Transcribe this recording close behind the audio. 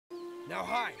Now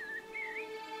high.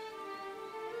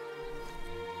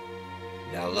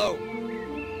 Now low.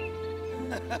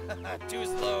 Too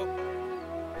slow.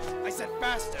 I said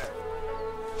faster.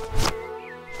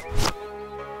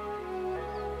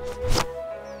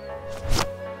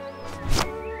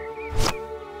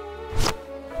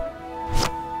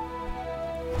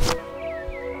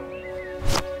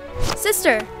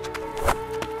 Sister!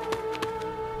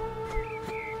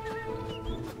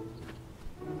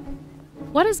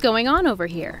 What is going on over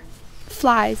here?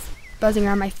 Flies buzzing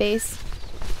around my face.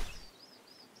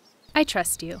 I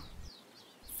trust you.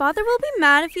 Father will be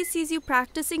mad if he sees you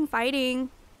practicing fighting.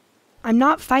 I'm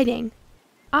not fighting.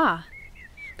 Ah,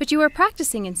 but you were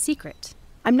practicing in secret.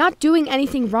 I'm not doing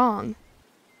anything wrong.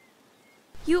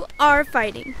 You are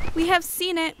fighting. We have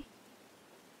seen it.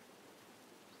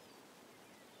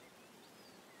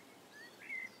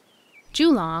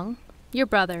 Julong, your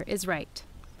brother, is right.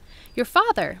 Your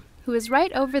father, who is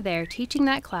right over there teaching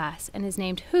that class and is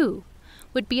named Hu,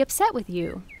 would be upset with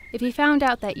you if he found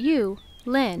out that you,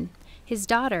 Lin, his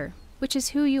daughter, which is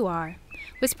who you are,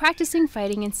 was practicing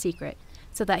fighting in secret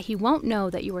so that he won't know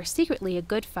that you are secretly a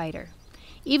good fighter,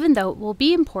 even though it will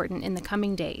be important in the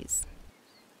coming days.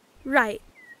 Right.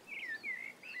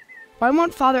 Why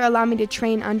won't Father allow me to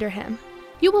train under him?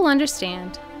 You will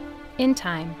understand. In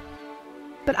time.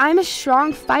 But I'm a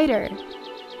strong fighter.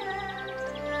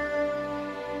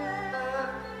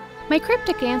 My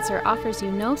cryptic answer offers you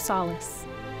no solace.